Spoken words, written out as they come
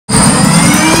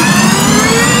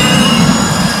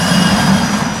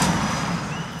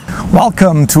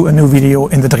Welcome to a new video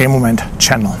in the Drehmoment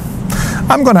channel.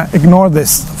 I'm gonna ignore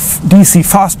this DC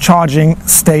fast charging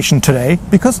station today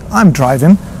because I'm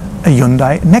driving a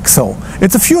Hyundai Nexo.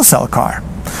 It's a fuel cell car.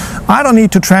 I don't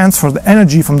need to transfer the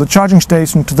energy from the charging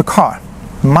station to the car.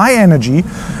 My energy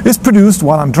is produced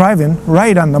while I'm driving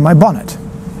right under my bonnet,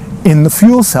 in the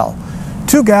fuel cell.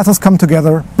 Two gases come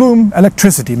together, boom,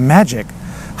 electricity, magic.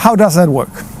 How does that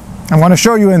work? I'm going to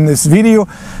show you in this video,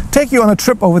 take you on a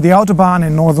trip over the Autobahn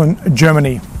in northern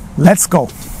Germany. Let's go!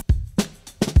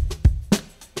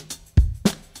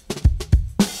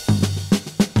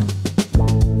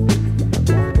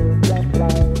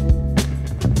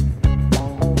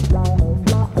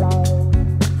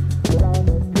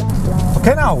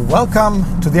 Okay, now welcome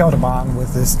to the Autobahn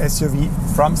with this SUV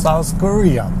from South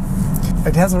Korea.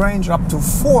 It has a range up to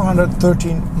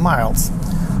 413 miles.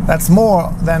 That's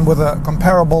more than with a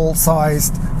comparable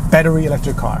sized battery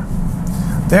electric car.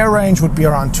 Their range would be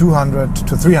around 200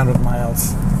 to 300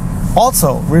 miles.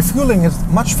 Also, refueling is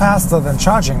much faster than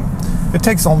charging. It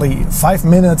takes only 5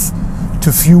 minutes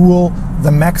to fuel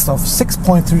the max of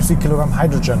 6.33 kilogram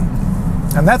hydrogen.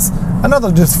 And that's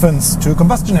another difference to a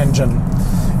combustion engine.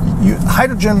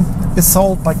 Hydrogen is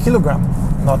sold by kilogram,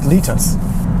 not liters.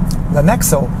 The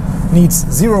Nexo needs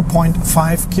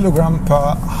 0.5 kilogram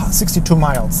per 62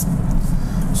 miles.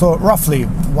 So roughly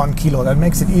 1 kilo. That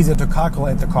makes it easier to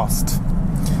calculate the cost.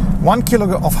 1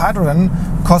 kilo of hydrogen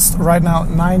costs right now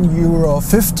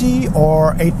 €9.50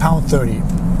 or £8.30.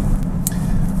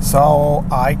 So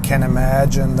I can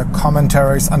imagine the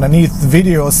commentaries underneath the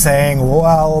video saying,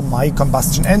 well, my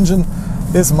combustion engine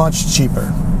is much cheaper.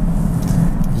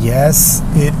 Yes,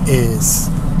 it is.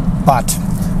 But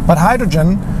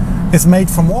hydrogen is made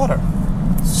from water.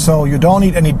 So you don't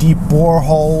need any deep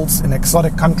boreholes in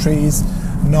exotic countries,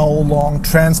 no long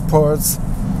transports.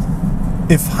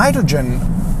 If hydrogen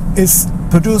is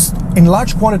produced in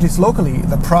large quantities locally,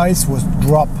 the price would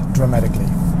drop dramatically.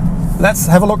 Let's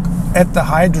have a look at the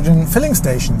hydrogen filling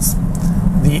stations.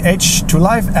 The H2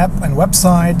 Live app and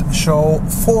website show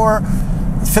 4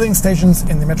 filling stations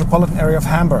in the metropolitan area of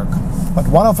Hamburg. But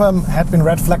one of them had been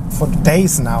red flagged for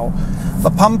days now. The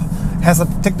pump has a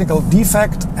technical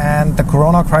defect and the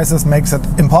corona crisis makes it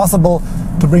impossible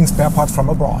to bring spare parts from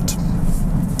abroad.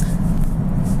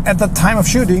 At the time of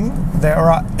shooting, there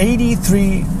are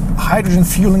 83 hydrogen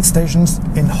fueling stations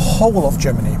in whole of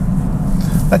Germany.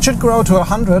 That should grow to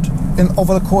 100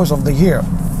 over the course of the year.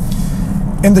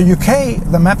 In the UK,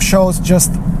 the map shows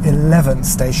just 11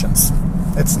 stations.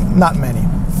 It's not many.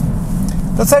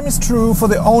 The same is true for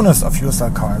the owners of fuel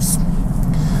cell cars.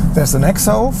 There's the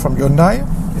Nexo from Hyundai.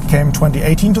 It came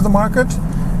 2018 to the market,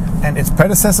 and its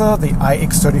predecessor, the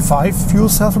iX35 fuel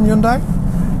cell from Hyundai.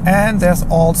 And there's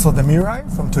also the Mirai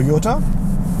from Toyota.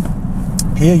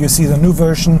 Here you see the new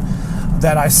version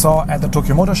that I saw at the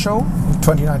Tokyo Motor Show in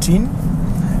 2019.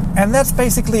 And that's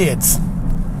basically it.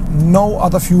 No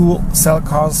other fuel cell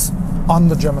cars on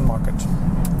the German market.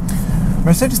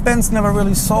 Mercedes-Benz never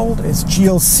really sold its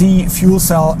GLC fuel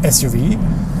cell SUV,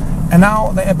 and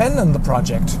now they abandoned the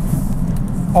project.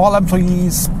 All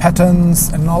employees, patents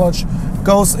and knowledge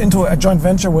goes into a joint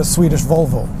venture with Swedish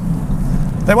Volvo.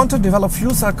 They want to develop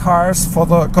fuel cell cars for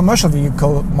the commercial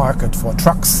vehicle market, for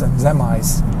trucks and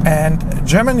semis. And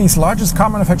Germany's largest car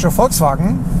manufacturer,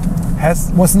 Volkswagen,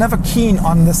 was never keen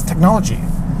on this technology.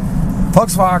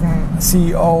 Volkswagen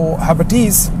CEO Herbert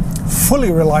Diess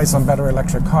fully relies on battery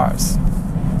electric cars.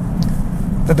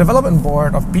 The development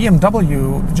board of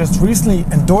BMW just recently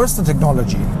endorsed the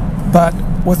technology, but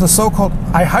with the so-called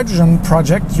iHydrogen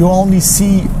project, you only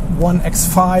see one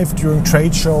X5 during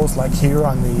trade shows like here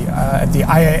on at the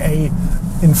IAA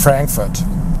in Frankfurt.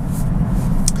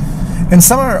 In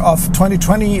summer of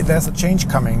 2020, there's a change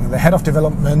coming. The head of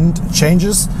development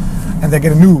changes, and they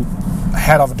get a new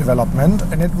head of development,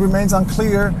 and it remains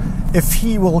unclear if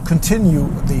he will continue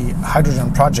the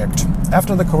hydrogen project.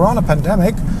 After the corona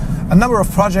pandemic, a number of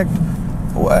projects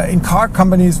in car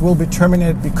companies will be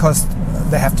terminated because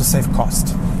they have to save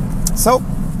cost. So,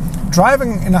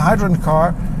 driving in a hydrogen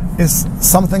car is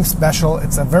something special.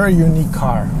 It's a very unique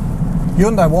car.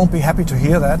 Hyundai won't be happy to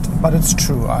hear that, but it's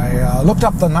true. I looked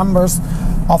up the numbers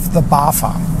of the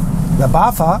BAFA. The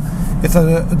BAFA is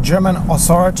a German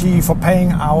authority for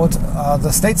paying out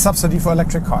the state subsidy for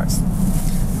electric cars.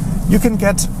 You can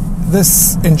get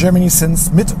this in Germany since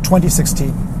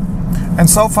mid-2016. And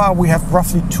so far we have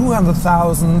roughly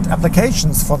 200,000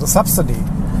 applications for the subsidy.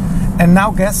 And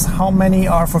now guess how many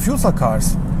are for fuel cell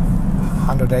cars?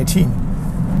 118.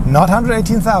 Not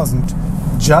 118,000,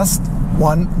 just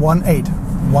 118.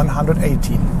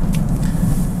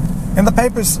 In the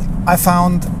papers, I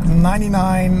found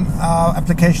 99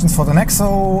 applications for the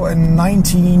Nexo and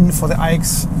 19 for the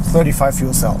iX35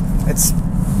 fuel cell. It's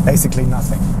basically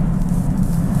nothing.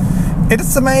 It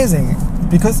is amazing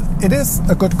because it is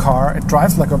a good car. It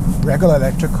drives like a regular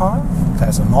electric car.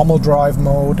 There's a normal drive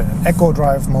mode and an eco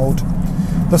drive mode.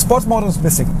 The sports mode is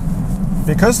missing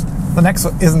because the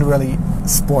Nexo isn't really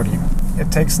sporty.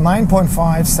 It takes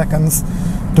 9.5 seconds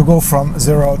to go from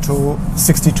 0 to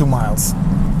 62 miles.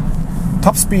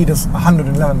 Top speed is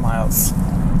 111 miles.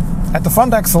 At the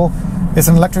front axle is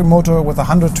an electric motor with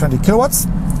 120 kilowatts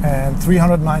and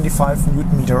 395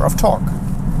 Newton meter of torque.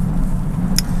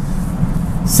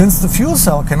 Since the fuel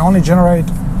cell can only generate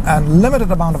a limited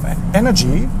amount of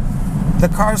energy, the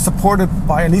car is supported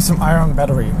by a lithium-ion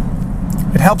battery.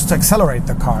 It helps to accelerate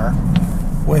the car.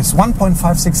 With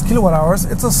 1.56 kilowatt hours,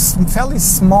 it's a fairly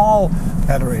small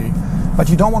battery, but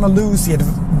you don't want to lose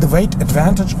the weight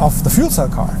advantage of the fuel cell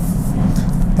car.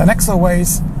 The Nexo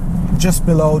weighs just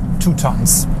below 2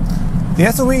 tons. The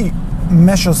SUV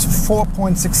measures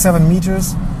 4.67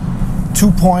 meters,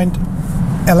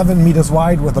 2.11 meters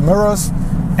wide with the mirrors,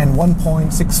 and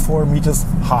 1.64 meters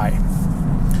high.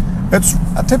 It's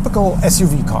a typical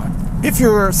SUV car. If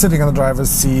you're sitting in the driver's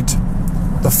seat,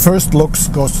 the first looks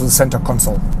goes to the center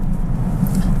console.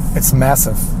 It's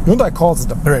massive. Hyundai calls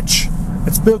it a bridge.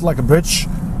 It's built like a bridge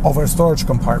over a storage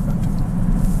compartment.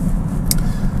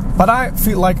 But I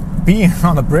feel like being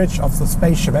on a bridge of the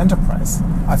spaceship Enterprise.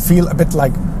 I feel a bit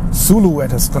like Sulu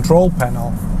at his control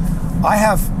panel. I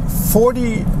have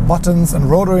 40 buttons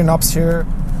and rotary knobs here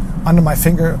under my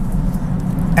finger,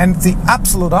 and the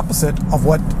absolute opposite of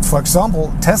what, for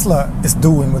example, Tesla is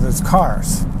doing with its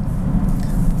cars.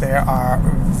 They are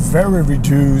very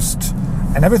reduced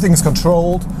and everything is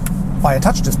controlled by a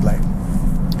touch display.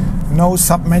 No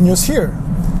sub-menus here.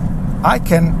 I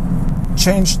can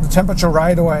change the temperature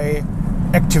right away,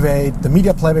 activate the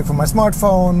media playback from my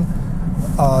smartphone,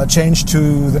 change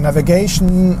to the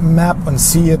navigation map and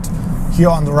see it here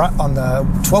on the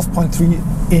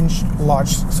 12.3-inch large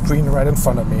screen right in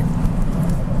front of me.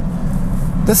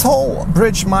 This whole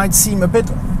bridge might seem a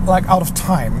bit like out of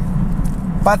time,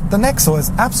 but the Nexo is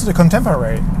absolutely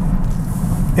contemporary.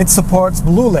 It supports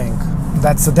BlueLink,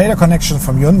 that's a data connection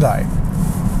from Hyundai.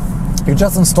 You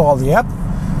just install the app,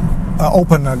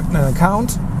 open an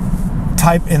account,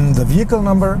 type in the vehicle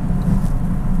number,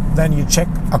 then you check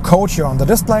a code here on the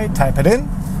display, type it in,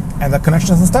 and the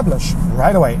connection is established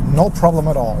right away, no problem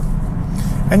at all.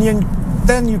 And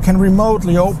then you can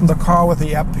remotely open the car with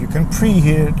the app. You can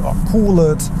preheat or cool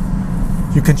it.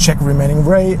 You can check remaining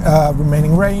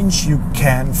range. You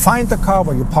can find the car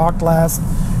where you parked last.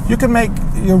 You can make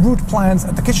your route plans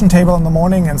at the kitchen table in the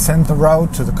morning and send the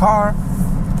route to the car.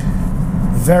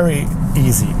 Very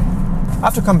easy. I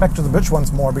have to come back to the bridge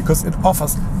once more because it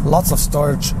offers lots of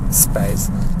storage space.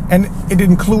 And it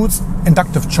includes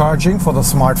inductive charging for the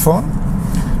smartphone.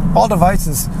 All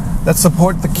devices that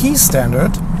support the key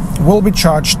standard will be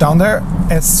charged down there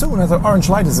as soon as the orange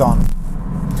light is on.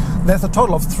 There's a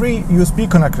total of 3 USB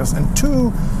connectors and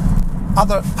 2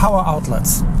 other power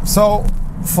outlets. So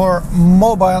for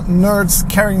mobile nerds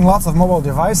carrying lots of mobile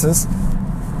devices,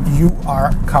 you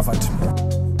are covered.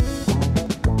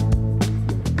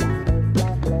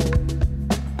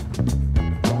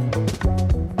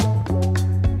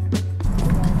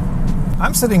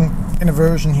 I'm sitting in a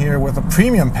version here with a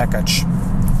premium package,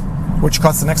 which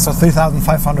costs an extra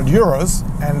 3,500 euros,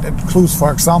 and it includes,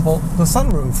 for example, the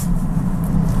sunroof,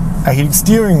 a heated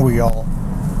steering wheel,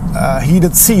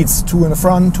 heated seats, 2 in the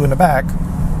front, 2 in the back,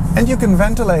 and you can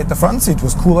ventilate the front seat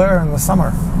with cool air in the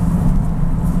summer.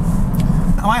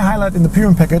 My highlight in the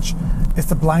premium package is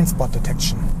the blind spot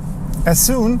detection. As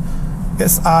soon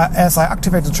as I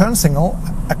activate the turn signal,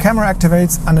 a camera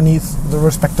activates underneath the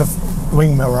respective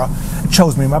wing mirror. It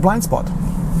shows me my blind spot.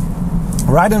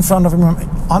 Right in front of me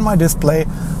on my display,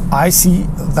 I see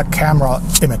the camera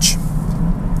image.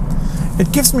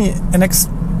 It gives me an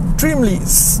extremely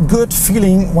good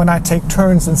feeling when I take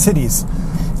turns in cities.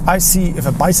 I see if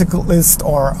a bicyclist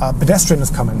or a pedestrian is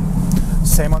coming.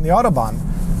 Same on the Autobahn.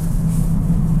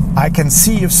 I can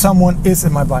see if someone is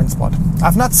in my blind spot.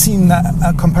 I've not seen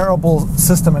a comparable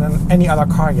system in any other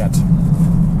car yet.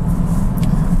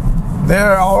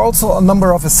 There are also a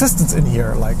number of assistants in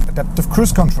here, like adaptive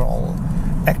cruise control,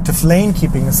 active lane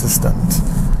keeping assistant,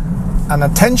 an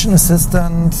attention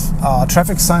assistant,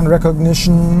 traffic sign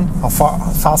recognition, how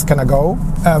fast can I go,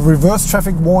 reverse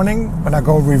traffic warning, when I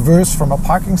go reverse from a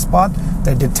parking spot,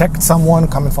 they detect someone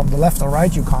coming from the left or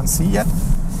right you can't see yet.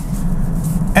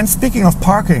 And speaking of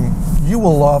parking, you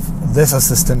will love this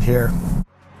assistant here.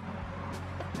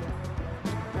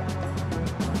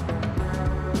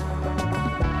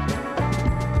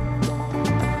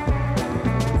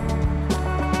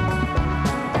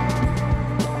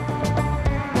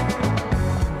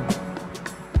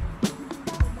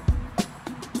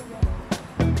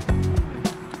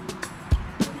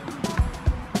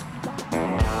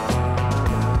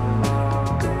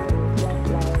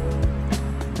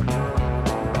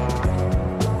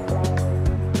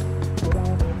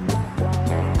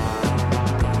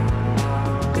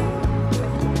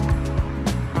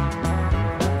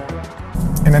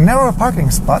 In a narrow parking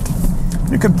spot,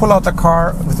 you can pull out the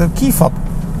car with a key fob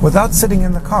without sitting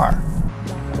in the car.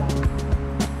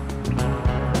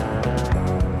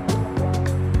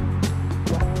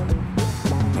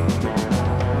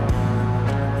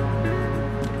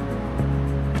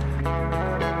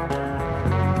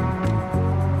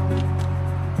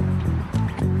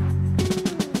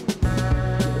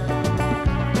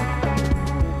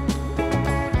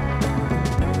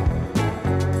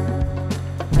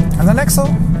 And the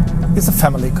Nexo is a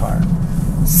family car.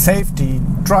 Safety,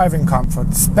 driving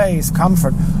comfort, space,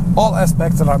 comfort, all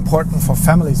aspects that are important for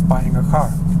families buying a car.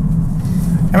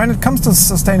 And when it comes to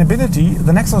sustainability,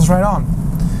 the Nexo is right on.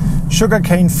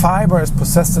 Sugarcane fiber is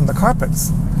processed in the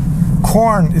carpets.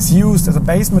 Corn is used as a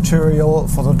base material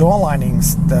for the door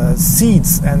linings, the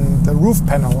seats and the roof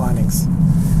panel linings.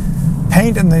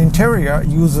 Paint in the interior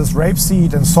uses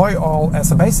rapeseed and soy oil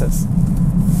as a basis.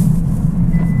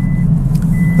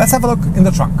 Let's have a look in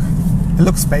the trunk. It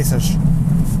looks spacious.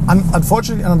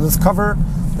 Unfortunately, under this cover,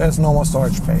 there's no more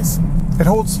storage space. It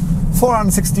holds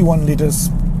 461 liters.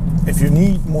 If you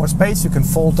need more space, you can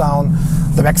fold down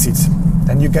the back seats.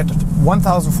 Then you get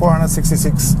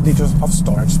 1,466 liters of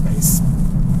storage space.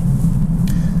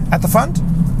 At the front,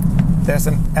 there's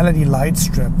an LED light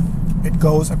strip. It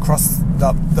goes across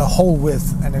the whole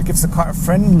width, and it gives the car a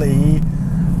friendly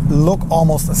look,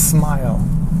 almost a smile.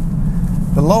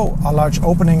 Below are large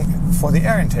opening for the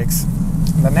air intakes.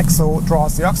 The Nexo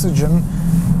draws the oxygen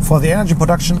for the energy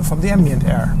production from the ambient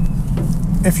air.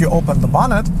 If you open the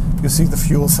bonnet, you see the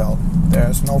fuel cell.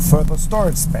 There's no further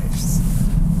storage space.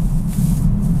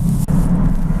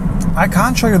 I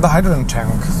can't show you the hydrogen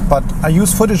tank, but I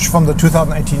use footage from the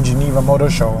 2018 Geneva Motor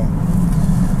Show.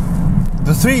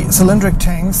 The 3 cylindric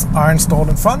tanks are installed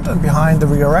in front and behind the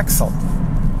rear axle.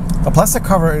 The plastic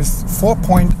cover is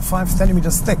 4.5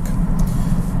 centimeters thick.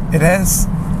 It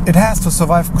has to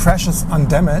survive crashes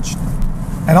undamaged,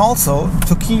 and also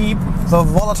to keep the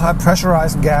volatile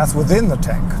pressurized gas within the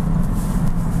tank.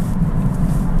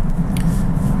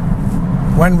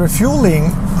 When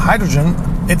refueling hydrogen,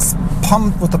 it's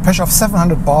pumped with a pressure of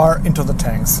 700 bar into the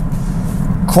tanks.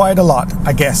 Quite a lot,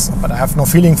 I guess, but I have no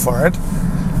feeling for it.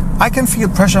 I can feel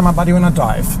pressure in my body when I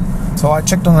dive, so I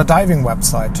checked on a diving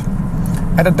website.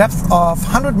 At a depth of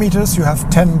 100 meters, you have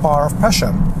 10 bar of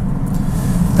pressure.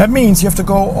 That means you have to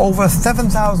go over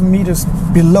 7,000 meters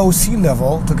below sea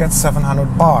level to get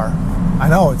 700 bar. I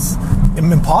know it's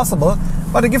impossible,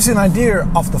 but it gives you an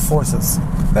idea of the forces.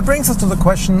 That brings us to the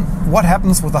question, what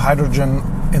happens with the hydrogen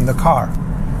in the car?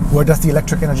 Where does the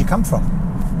electric energy come from?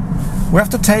 We have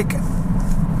to take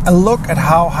a look at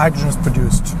how hydrogen is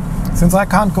produced. Since I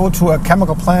can't go to a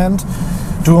chemical plant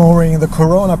during the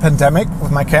corona pandemic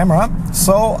with my camera,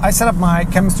 so I set up my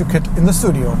chemistry kit in the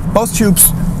studio. Both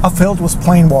tubes are filled with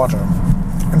plain water,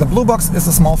 and the blue box is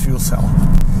a small fuel cell.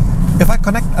 If I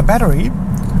connect a battery,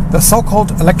 the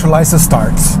so-called electrolysis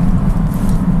starts.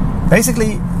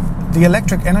 Basically, the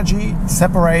electric energy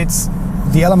separates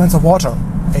the elements of water,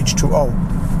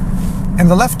 H2O. In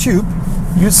the left tube,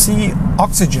 you see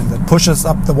oxygen that pushes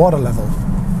up the water level.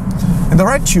 In the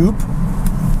right tube,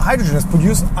 hydrogen is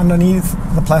produced underneath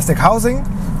the plastic housing,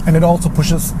 and it also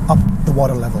pushes up the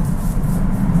water level.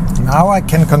 Now I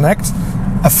can connect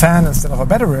a fan instead of a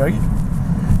battery,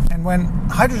 and when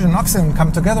hydrogen and oxygen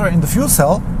come together in the fuel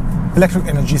cell, electric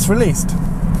energy is released.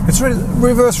 It's a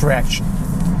reverse reaction.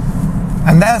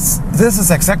 And this is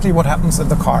exactly what happens in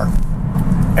the car.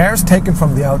 Air is taken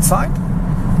from the outside,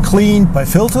 cleaned by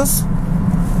filters,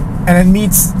 and it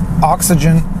meets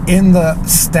oxygen in the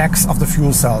stacks of the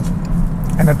fuel cell.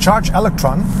 And a charged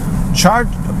electron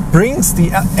brings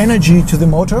the energy to the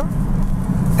motor,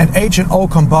 and H and O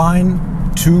combine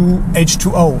to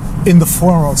H2O in the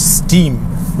form of steam,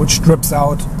 which drips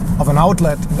out of an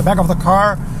outlet in the back of the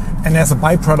car, and as a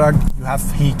byproduct you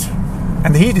have heat.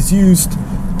 And the heat is used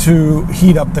to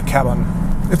heat up the cabin.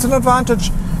 It's an advantage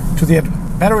to the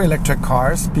battery electric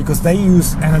cars because they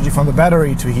use energy from the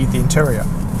battery to heat the interior.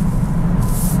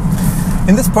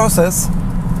 In this process,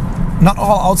 not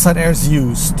all outside air is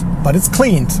used, but it's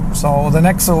cleaned, so the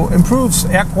Nexo improves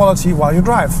air quality while you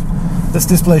drive. This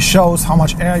display shows how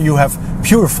much air you have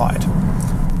purified.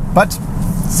 But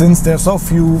since there are so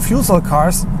few fuel cell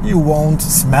cars, you won't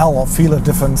smell or feel a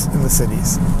difference in the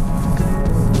cities.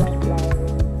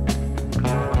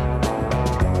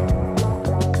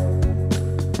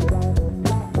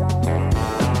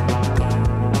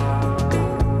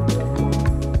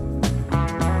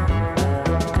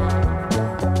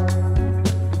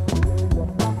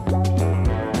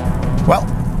 Well,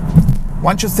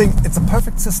 one should think it's a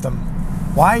perfect system.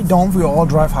 Why don't we all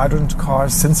drive hydrogen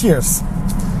cars since years?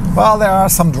 Well, there are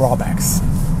some drawbacks.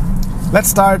 Let's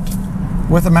start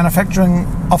with the manufacturing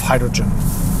of hydrogen.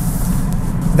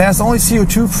 There's only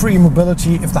CO2-free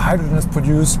mobility if the hydrogen is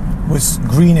produced with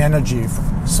green energy,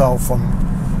 so from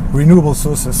renewable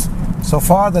sources. So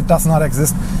far that does not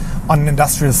exist on an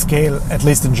industrial scale, at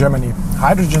least in Germany.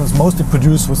 Hydrogen is mostly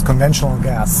produced with conventional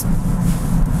gas.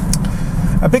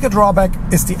 A bigger drawback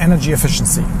is the energy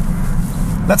efficiency.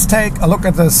 Let's take a look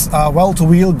at this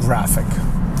well-to-wheel graphic.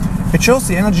 It shows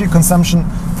the energy consumption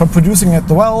from producing at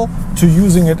the well to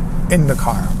using it in the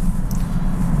car.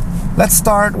 Let's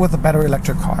start with a battery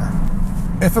electric car.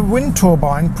 If a wind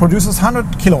turbine produces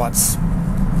 100 kilowatts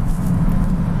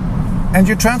and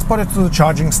you transport it to the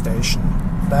charging station,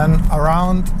 then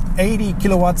around 80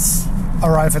 kilowatts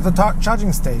arrive at the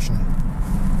charging station.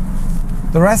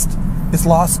 The rest is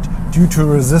lost due to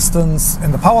resistance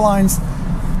in the power lines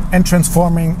and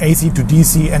transforming AC to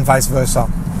DC and vice versa.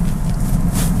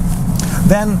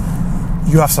 Then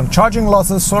you have some charging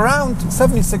losses, so around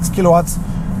 76 kilowatts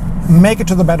make it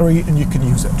to the battery and you can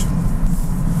use it.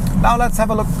 Now let's have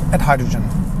a look at hydrogen.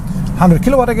 100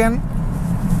 kilowatt again.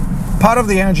 Part of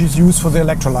the energy is used for the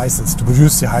electrolysis to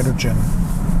produce the hydrogen.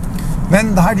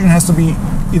 Then the hydrogen has to be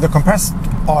either compressed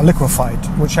or liquefied,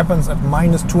 which happens at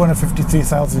minus 253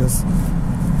 Celsius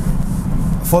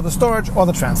for the storage or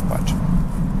the transport.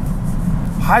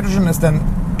 Hydrogen is then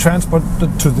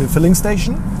transported to the filling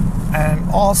station, and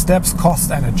all steps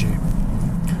cost energy.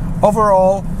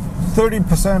 Overall,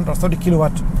 30% or 30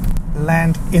 kilowatt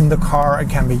land in the car and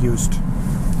can be used.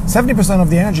 70% of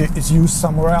the energy is used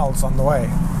somewhere else on the way.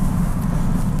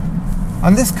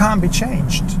 And this can't be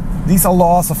changed. These are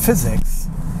laws of physics.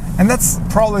 And that's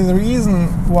probably the reason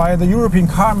why the European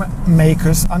car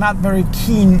makers are not very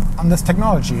keen on this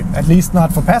technology, at least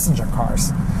not for passenger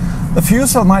cars. The fuel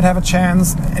cell might have a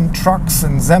chance in trucks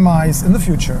and semis in the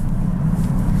future.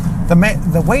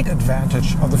 The weight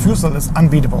advantage of the fuel cell is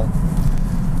unbeatable.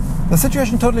 The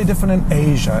situation is totally different in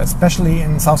Asia, especially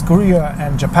in South Korea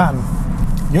and Japan.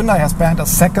 Hyundai has planned a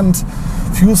second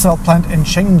fuel cell plant in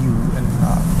Chengdu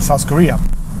in South Korea.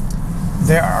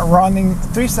 They are running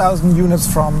 3,000 units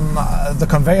from the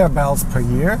conveyor belts per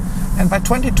year, and by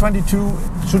 2022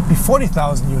 it should be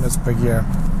 40,000 units per year.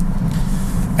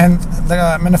 And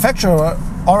the manufacturer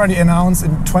already announced in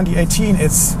 2018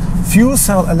 its fuel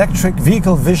cell electric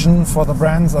vehicle vision for the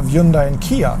brands of Hyundai and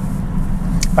Kia.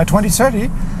 By 2030,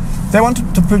 they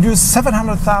wanted to produce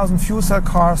 700,000 fuel cell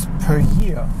cars per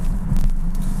year.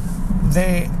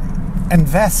 They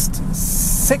invest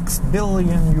 6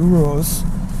 billion euros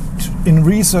in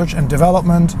research and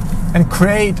development and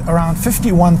create around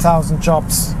 51,000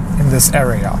 jobs in this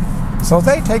area. So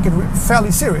they take it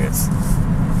fairly serious.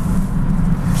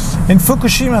 In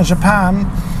Fukushima, Japan,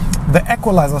 the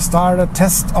equalizer started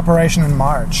test operation in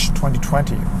March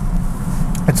 2020.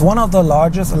 It's one of the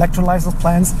largest electrolysis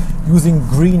plants using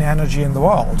green energy in the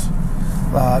world.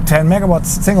 10 megawatts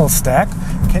single stack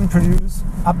can produce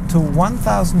up to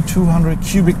 1,200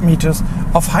 cubic meters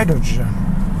of hydrogen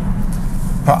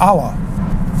per hour.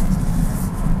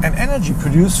 And energy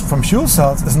produced from fuel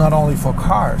cells is not only for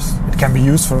cars, it can be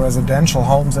used for residential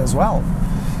homes as well.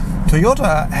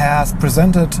 Toyota has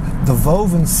presented the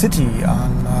woven city,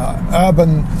 an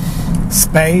urban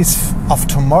space of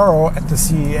tomorrow at the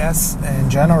CES in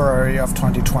January of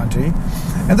 2020.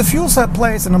 And the fuel cell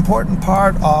plays an important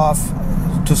part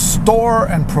to store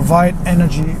and provide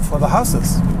energy for the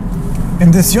houses.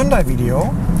 In this Hyundai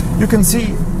video, you can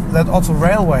see that also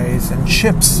railways and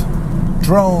ships,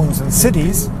 drones and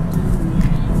cities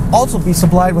also be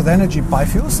supplied with energy by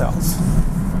fuel cells.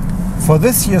 For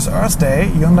this year's Earth Day,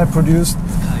 Hyundai produced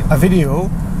a video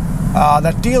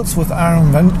that deals with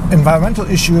environmental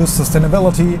issues,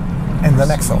 sustainability in the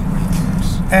Nexo.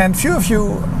 And few of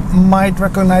you might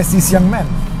recognize these young men.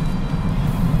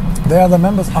 They are the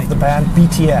members of the band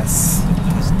BTS.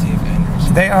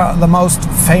 They are the most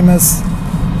famous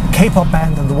K-pop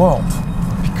band in the world.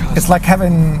 It's like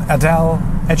having Adele,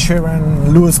 Ed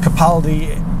Sheeran, Louis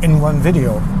Capaldi in one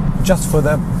video, just for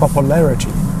their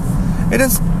popularity. It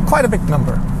is quite a big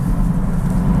number.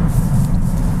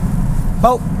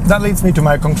 Well, that leads me to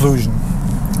my conclusion.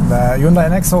 The Hyundai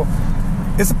Nexo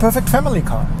is a perfect family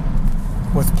car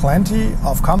with plenty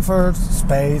of comfort,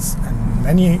 space and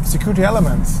many security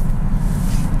elements.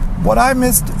 What I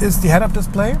missed is the head-up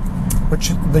display, which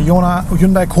the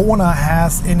Hyundai Kona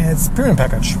has in its premium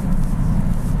package.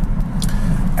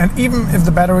 And even if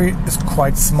the battery is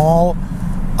quite small,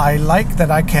 I like that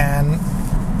I can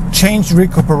change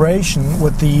recuperation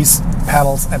with these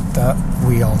pedals at the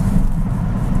wheel.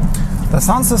 The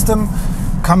sound system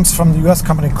comes from the US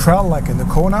company Krell, like in the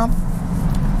Kona.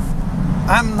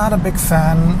 I'm not a big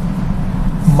fan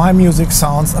my music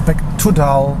sounds a bit too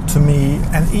dull to me,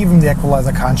 and even the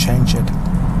equalizer can't change it.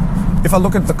 If I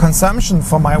look at the consumption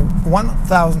for my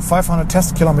 1,500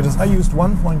 test kilometers, I used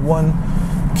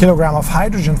 1.1 kilogram of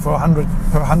hydrogen per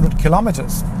 100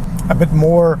 kilometers. A bit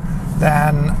more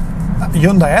than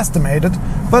Hyundai estimated,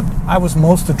 but I was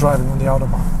mostly driving on the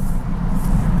Autobahn.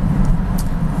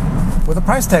 With a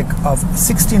price tag of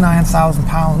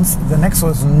 £69,000, the Nexo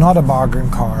is not a bargain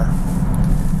car.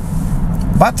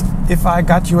 But if I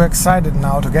got you excited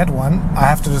now to get one, I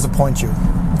have to disappoint you.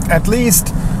 At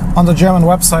least on the German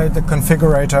website, the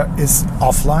configurator is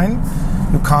offline.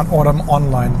 You can't order them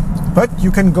online. But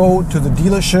you can go to the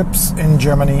dealerships in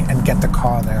Germany and get the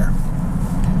car there.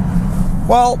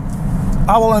 Well,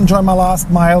 I will enjoy my last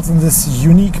miles in this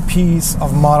unique piece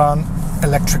of modern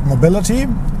electric mobility.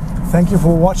 Thank you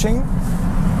for watching.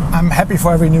 I'm happy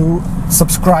for every new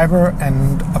subscriber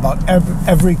and about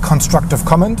every constructive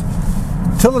comment.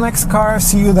 Till the next car,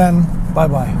 see you then. Bye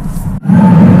bye.